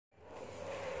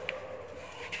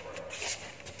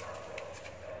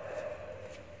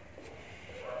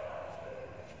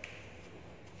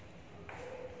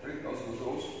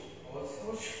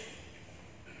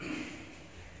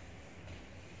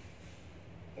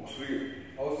Schrie.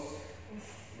 Aus.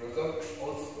 Razak.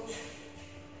 Aus.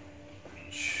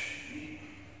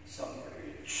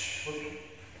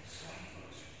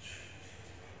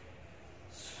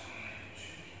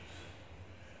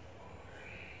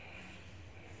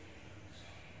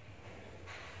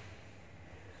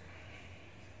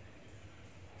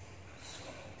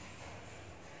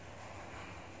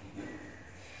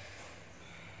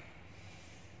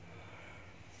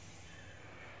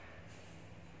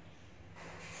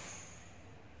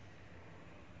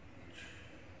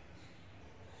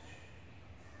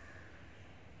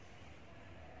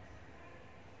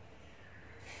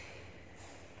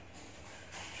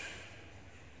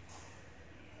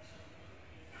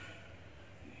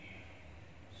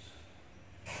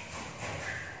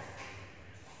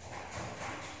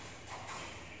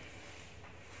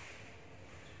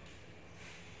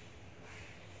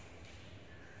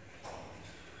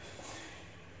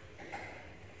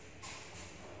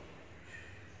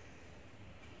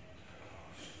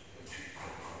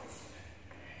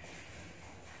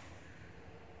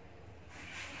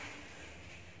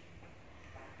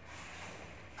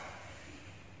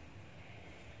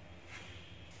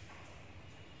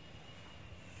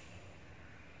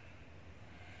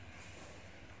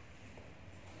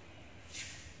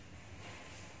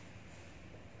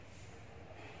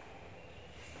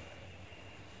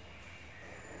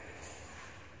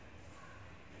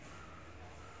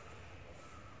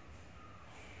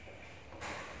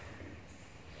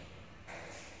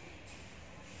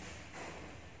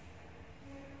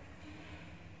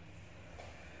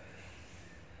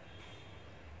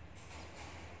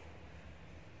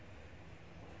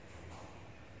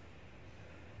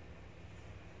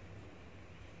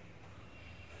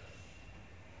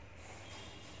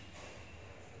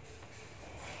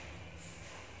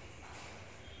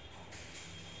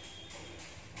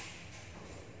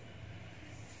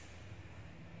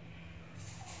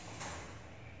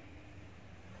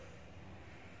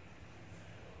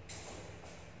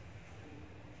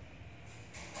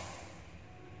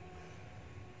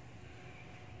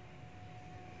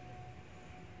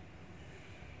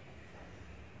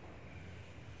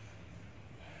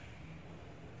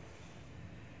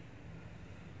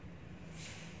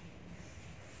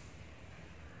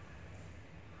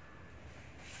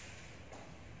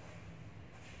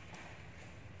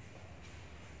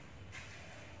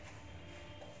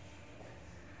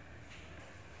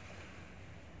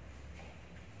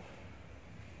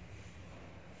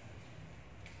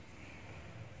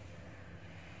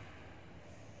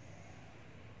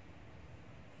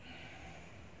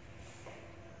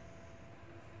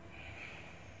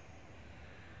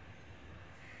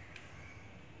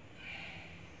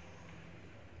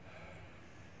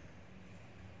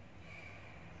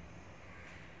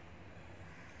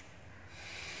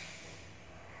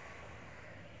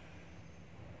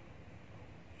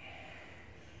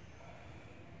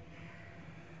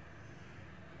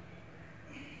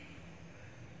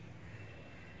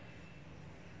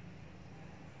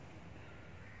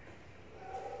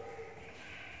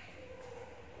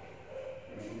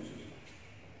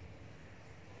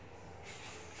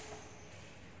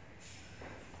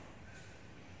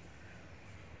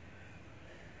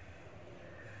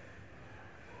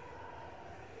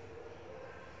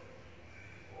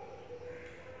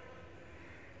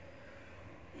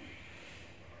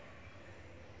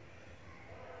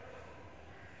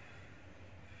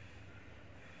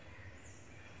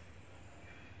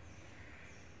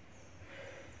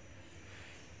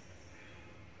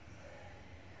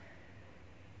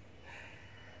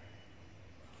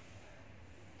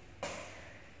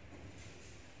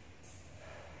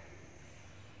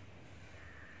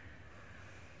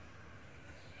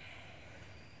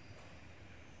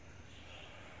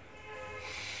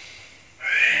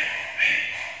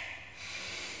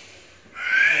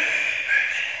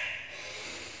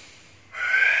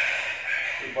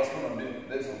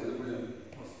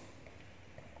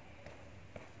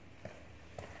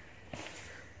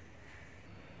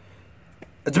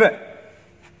 집에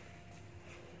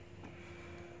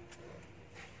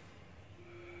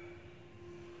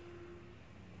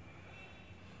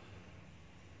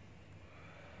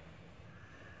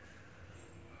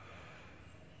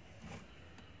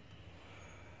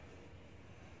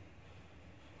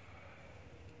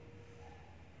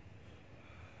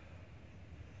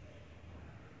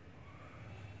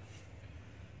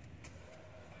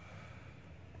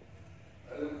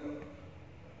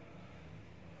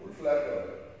full flat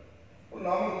cover.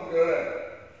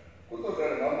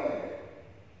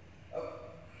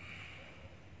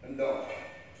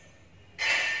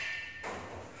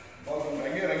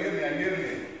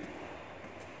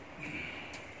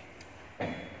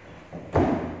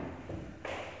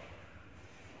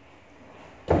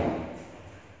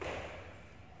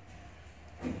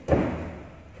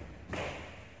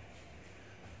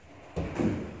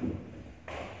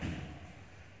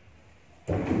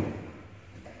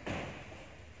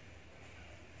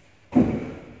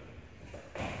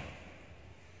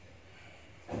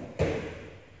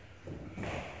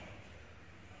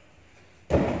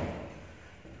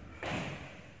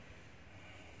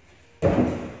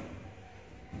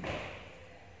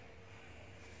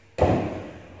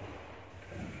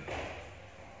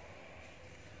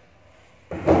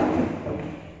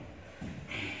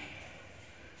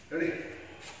 Ready?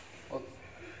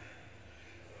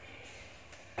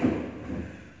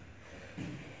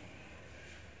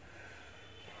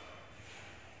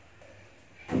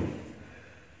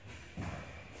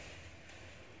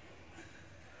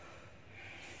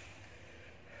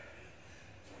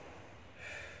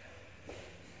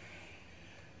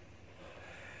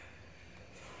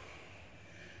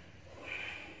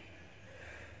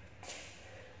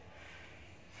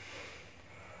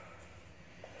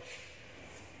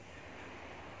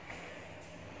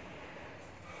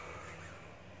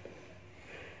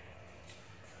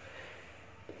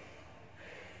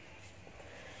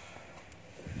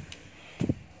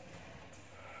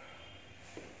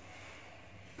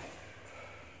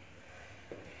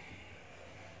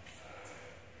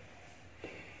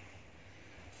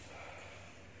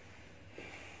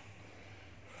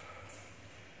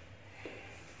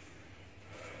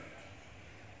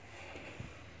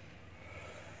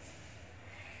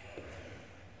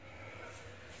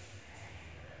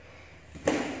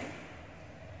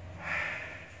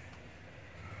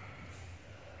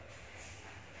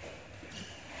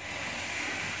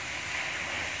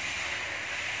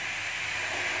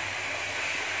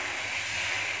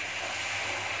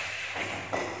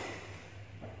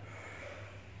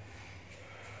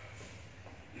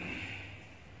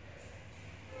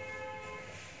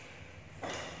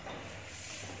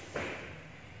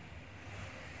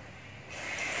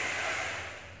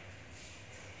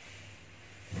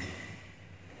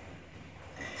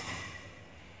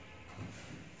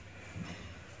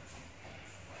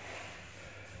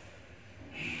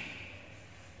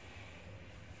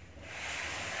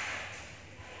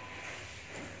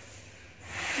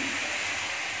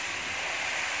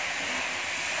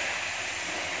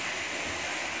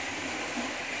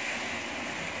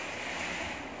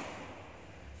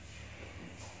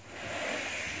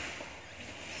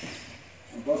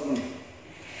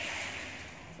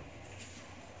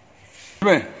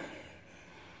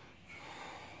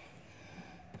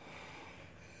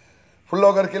 Full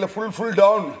hogar kille, full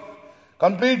down,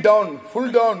 complete down,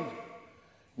 full down.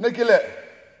 Ne kille.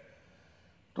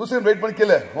 2 seconds wait पर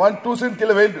kille. 1, 2 seconds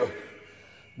kille wait.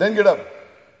 Then get up.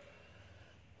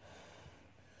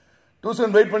 2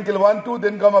 seconds wait पर kille. 1, 2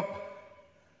 then come up.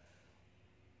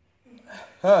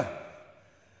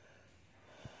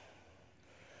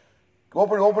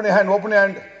 Open your hand.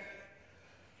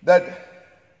 That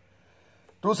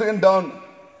 2 seconds down.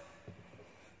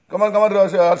 Come on,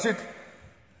 Harshit.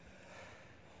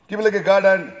 Keep it like a guard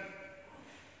hand.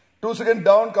 2 seconds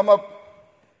down, come up.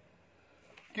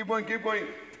 Keep going.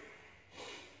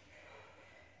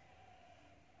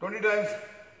 20 times.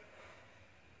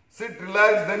 Sit,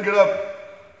 relax, then get up.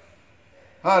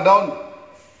 Down.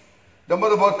 Jump on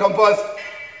the box, come fast.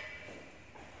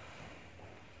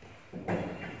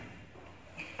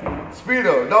 Speed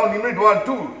up, down, immediate 1,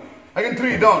 2. Again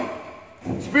 3, down.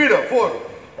 Speed up, 4.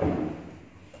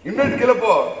 Immediate kill up.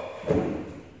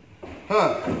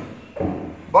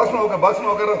 Box में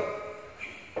होकर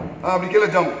अभी किले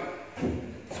jump.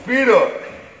 Speed up,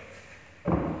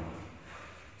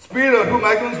 do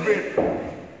maximum speed.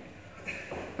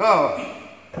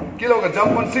 Kill होकर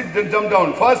jump and sit, then jump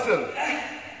down faster.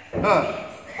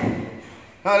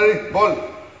 Ready, ball.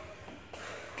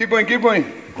 Keep going.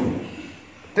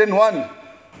 10, 1,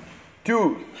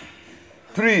 2,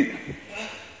 3,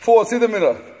 4. See the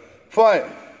mirror. 5,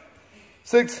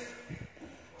 6,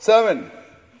 7,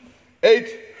 8,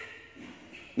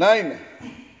 9,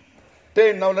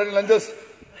 10. Now let it lunges.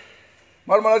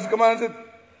 Come on, sit.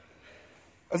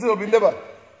 Asit, binde ba.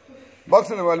 Box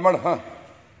in the wall, mad.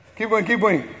 Keep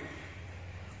going.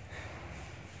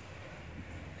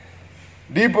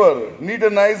 Deeper. Need a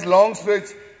nice long stretch.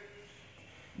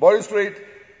 Body straight.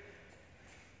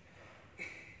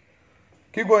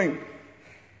 Keep going.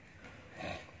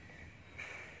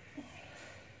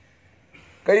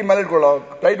 Kai mallet kola.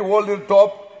 Try to hold the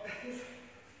top.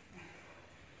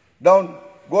 Down.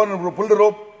 Go on, pull the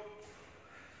rope.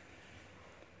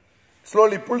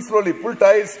 Slowly. Pull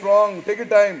tight, strong. Take your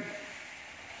time.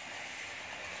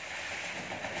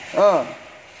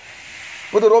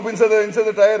 Put the rope inside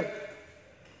the tire.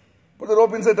 Put the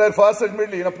rope inside the tire fast and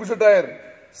immediately. Now push the tire.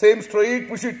 Same straight,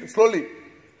 push it slowly.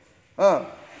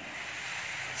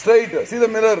 Straight. See the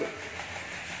mirror.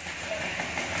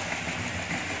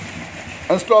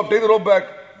 And stop. Take the rope back.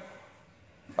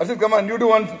 Arshit, come on. You do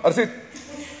one. Arshit.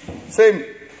 Same.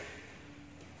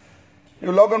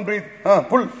 You lock and breathe.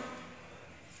 Pull.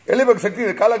 Elibak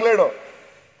Sakti. Kala Gledo.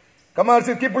 Come on,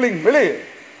 Arshit. Keep pulling. Really.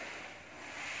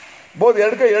 Both.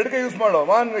 Yadka use mado.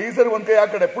 One easier one kay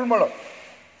akade. Pull mado.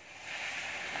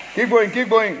 Keep going. Keep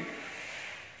going.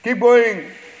 Keep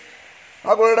going.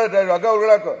 Put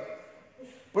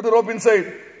the rope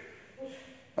inside.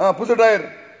 Push the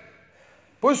tire.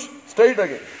 Push straight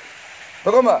again.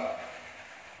 Togoma.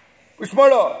 Push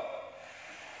mado.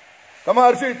 Come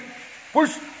on, Arshit.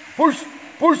 Push, push,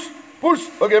 push, push.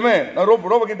 Okay, man. Now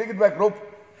rope again. Take it back. Rope.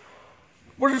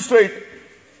 Push it straight.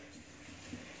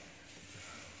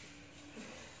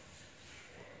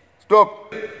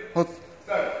 Stop. Start.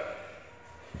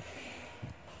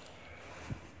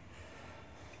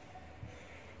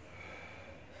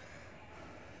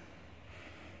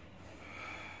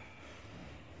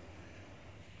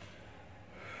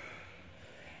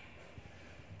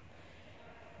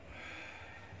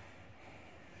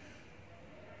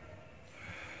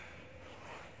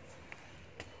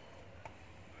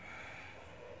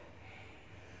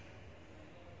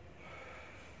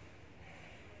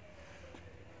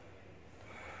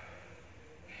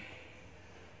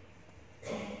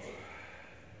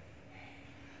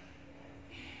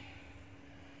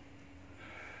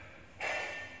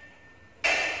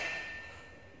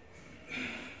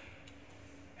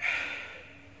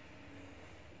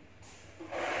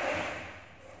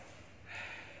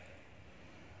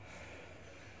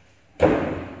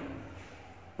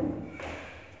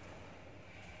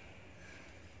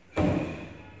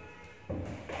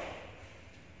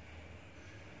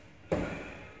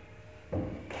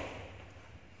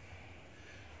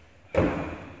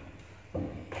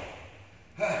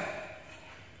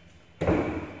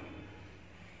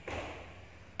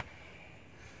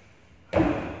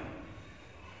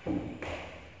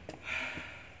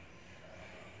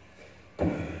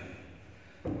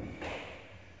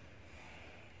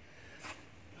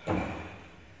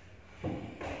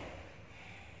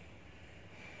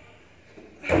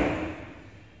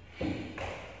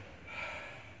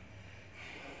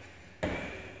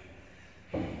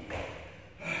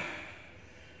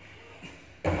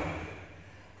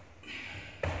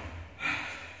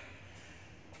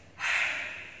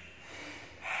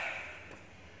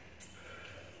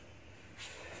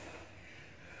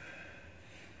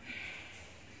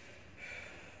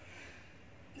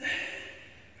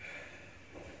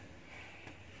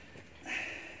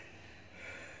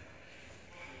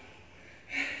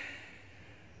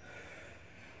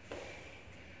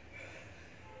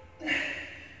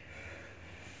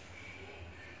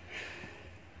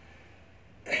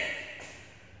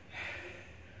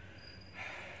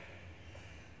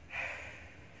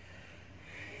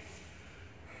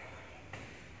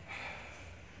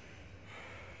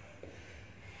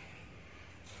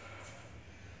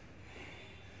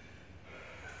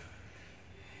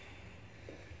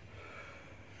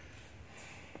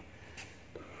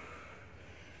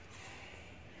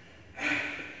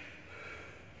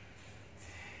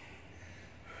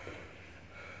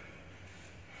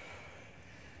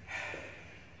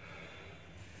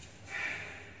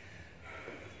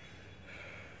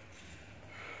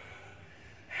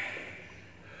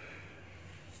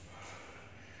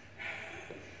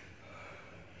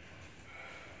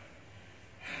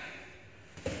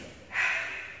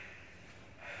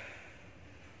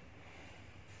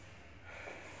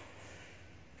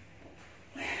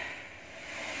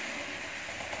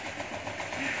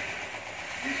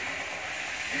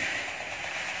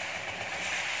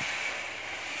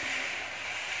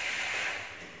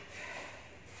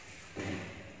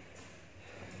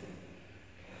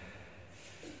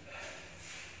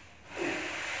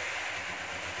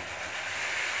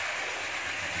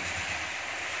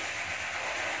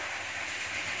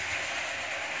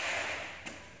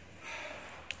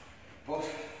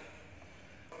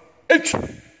 Itch.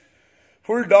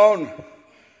 Full down.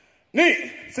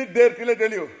 Knee. Sit there till I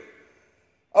tell you.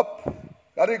 Up.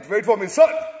 Correct. Wait for me, son.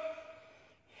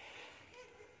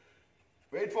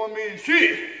 Wait for me,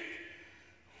 she.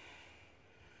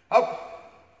 Up.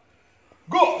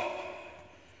 Go.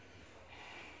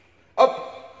 Up.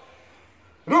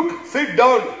 Look. Sit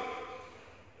down.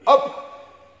 Up.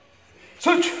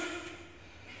 Switch.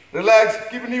 Relax.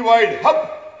 Keep knee wide. Up.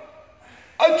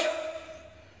 Arch.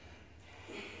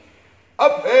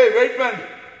 Up. Hey, wait, man.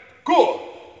 Go.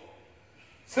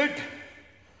 Sit.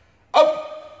 Up.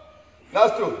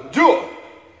 Last two. Jaw.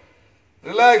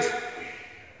 Relax.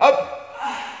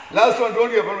 Up. Last one.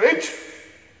 Don't give up. Itch.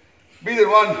 Be there.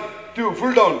 1, 2.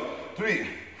 Full down. 3,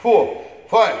 4,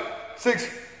 5, 6,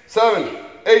 7,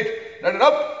 8. Let it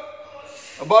up.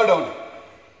 A bar down.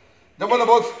 Jump on the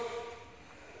box.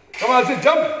 Come on, Archit,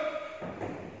 jump.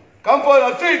 Come for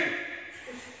Archit.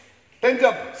 10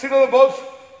 jump. Sit on the box.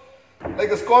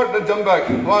 Like a squat, then jump back.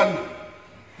 1.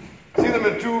 See them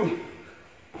at 2,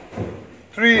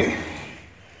 3,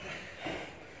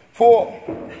 4,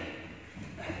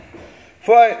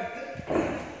 5,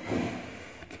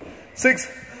 6.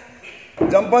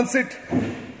 Jump and sit.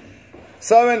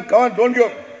 7. Come on, don't give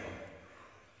up.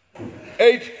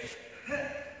 8,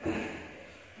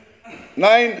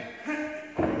 9,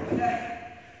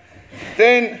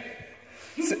 10.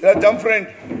 Jump friend.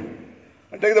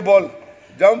 And take the ball.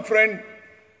 Jump friend.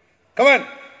 Come on.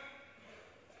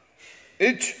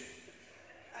 Ich,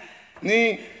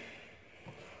 knee,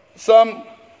 some,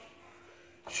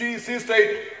 she, see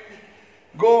straight,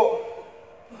 go,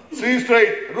 see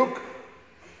straight, rook,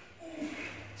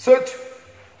 search,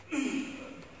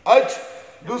 arch,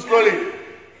 do slowly,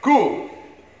 ku,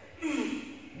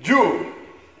 ju,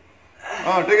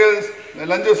 take this,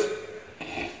 lunges,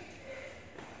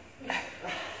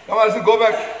 come on, go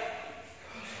back,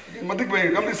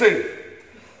 come this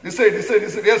side,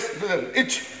 yes, do that,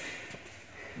 ich,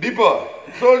 deeper,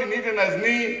 slowly, neat and nice,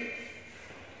 knee,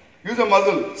 use a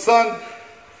muscle, sun,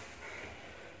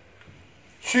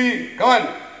 she, come on,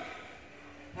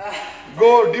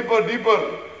 go deeper,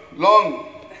 deeper, long,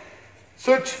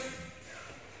 switch,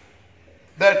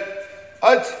 that,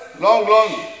 arch, long,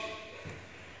 long,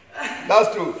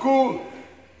 last 2, ku,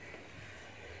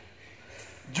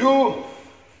 ju,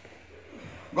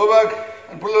 go back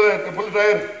and pull the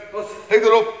tire, take the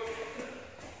rope,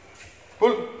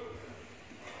 pull.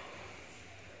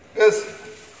 Yes.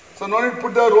 So no need to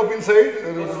put the rope inside.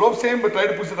 The rope same, but try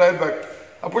to push the tire back.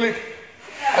 Pull it.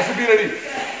 Has to be ready.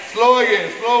 Slow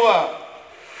again. Slower.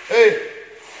 Hey,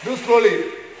 do slowly.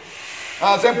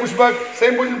 Same push back.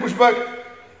 Same position push back.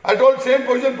 I told same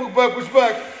position push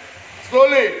back.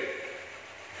 Slowly.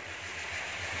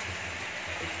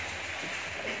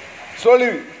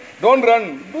 Slowly. Don't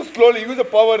run. Do slowly. Use the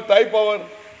power, thigh power.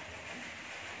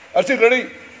 Archit, ready?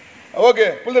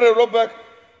 Okay. Pull the rope back.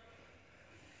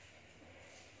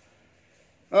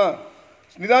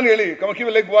 Nidan Eli, come on, keep a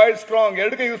leg wide, strong.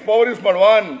 Use power, use mad.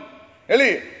 1.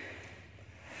 Eli,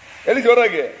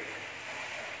 Jorage.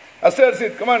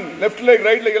 Sit. Come on, left leg,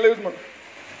 right leg, use mad.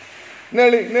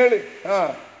 Nearly.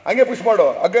 Ange push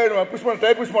mado. Again, push mado,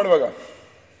 tight push mado.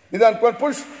 Nidan,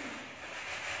 push.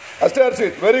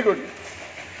 Sit. Very good.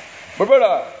 But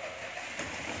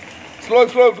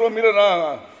slow,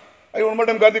 mirror. I one more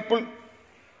time, Karthik, pull.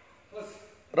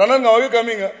 Runner, now you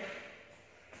coming.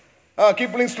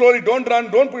 Keep pulling slowly, don't run,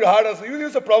 don't pull hard.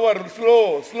 Use the power,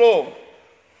 slow.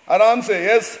 Aram se,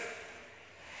 yes.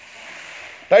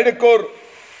 Tight a core.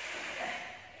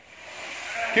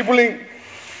 Keep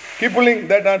pulling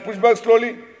that and push back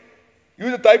slowly.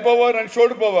 Use the thigh power and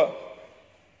shoulder power.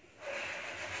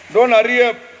 Don't hurry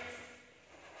up.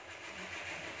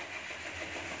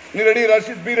 Be ready,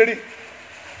 Rashid, be ready.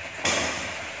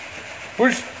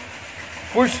 Push.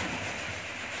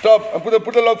 Stop, and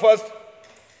put the lock first.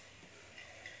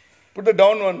 Put the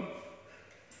down one.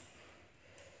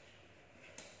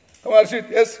 Come on,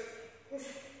 Arshit. Yes.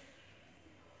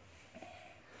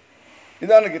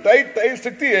 Idanaki. Tight,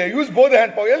 strictly. Use both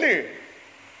hand power. Eli.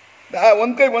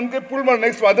 One kai pull my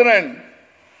next other hand.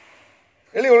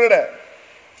 Eli already.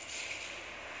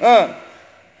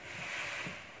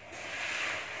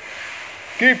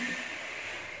 Keep.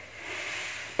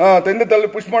 Then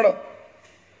push mado.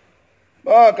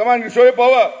 Come on, you show your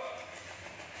power.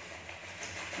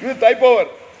 Use thigh power.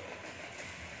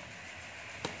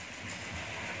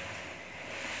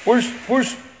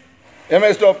 Push.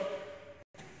 MI stop.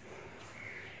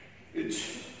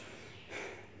 Ich.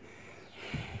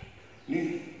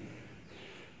 Knee.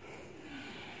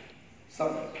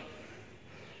 Sun.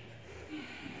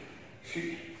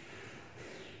 She.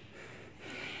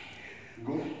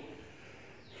 Go.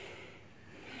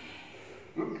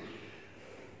 Look.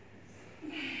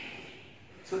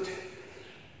 Switch.